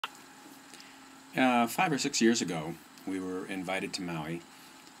5 or 6 years ago, we were invited to Maui.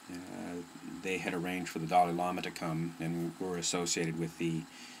 They had arranged for the Dalai Lama to come, and we're associated with the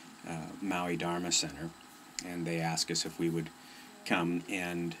Maui Dharma Center, and they asked us if we would come.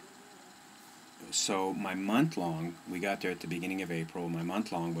 And so my month-long, we got there at the beginning of April. My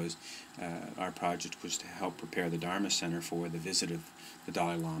month-long was, our project was to help prepare the Dharma Center for the visit of the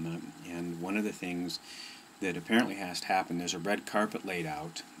Dalai Lama. And one of the things that apparently has to happen, there's a red carpet laid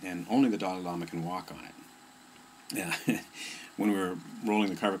out, and only the Dalai Lama can walk on it. Yeah. When we were rolling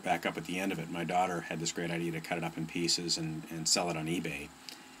the carpet back up at the end of it, my daughter had this great idea to cut it up in pieces and sell it on eBay.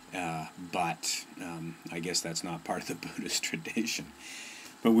 But I guess that's not part of the Buddhist tradition.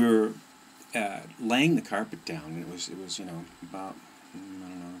 But we were laying the carpet down, and it was about, I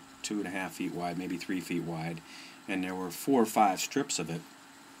don't know, 2.5 feet wide, maybe 3 feet wide, and there were 4 or 5 strips of it,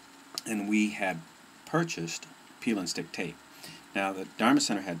 and we had purchased peel and stick tape. Now the Dharma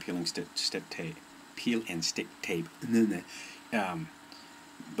Center had peel and stick tape,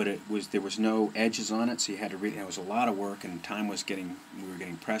 but there was no edges on it, so you had to it was a lot of work, and we were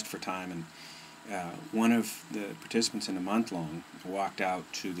getting pressed for time. And one of the participants in the month-long walked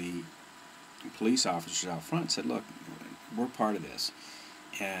out to the police officers out front and said, "Look, we're part of this,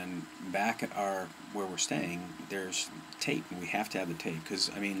 and back at where we're staying, there's tape, and we have to have the tape,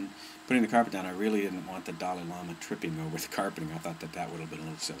 because putting the carpet down, I really didn't want the Dalai Lama tripping over the carpeting. I thought that would have been a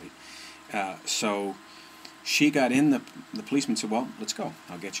little silly." So she got in. The policeman said, "Well, let's go.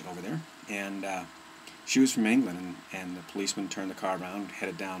 I'll get you over there." And she was from England, and the policeman turned the car around,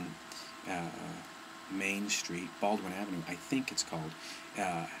 headed down Main Street, Baldwin Avenue, I think it's called,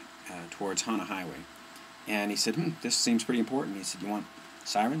 towards Hana Highway. And he said, "This seems pretty important." He said, "You want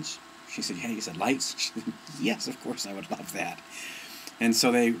sirens?" She said, "Yeah." He said, "Lights?" She said, "Yes, of course, I would love that." And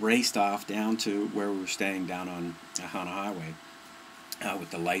so they raced off down to where we were staying, down on Hana Highway,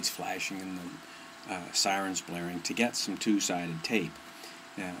 with the lights flashing and the sirens blaring, to get some two-sided tape.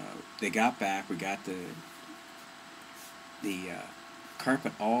 They got back. We got the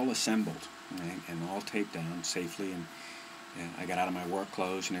carpet all assembled, right, and all taped down safely. And I got out of my work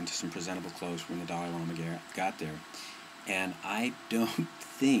clothes and into some presentable clothes when the Dalai Lama got there. And I don't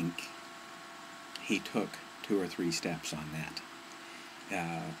think he took 2 or 3 steps on that.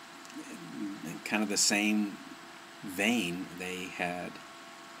 Kind of the same vein, they had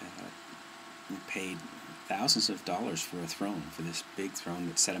paid thousands of dollars for a throne, for this big throne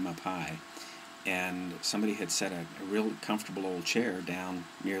that set him up high. And somebody had set a real comfortable old chair down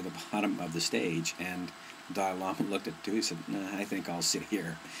near the bottom of the stage, and the Dalai Lama looked at it too. He said, "Nah, I think I'll sit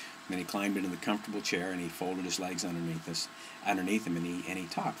here." And then he climbed into the comfortable chair, and he folded his legs underneath him, and he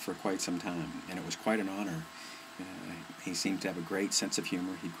talked for quite some time, and it was quite an honor. He seemed to have a great sense of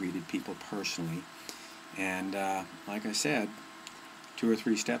humor. He greeted people personally, and like I said, 2 or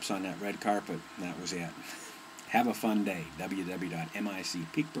 3 steps on that red carpet, and that was it. Have a fun day.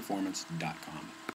 www.micpeakperformance.com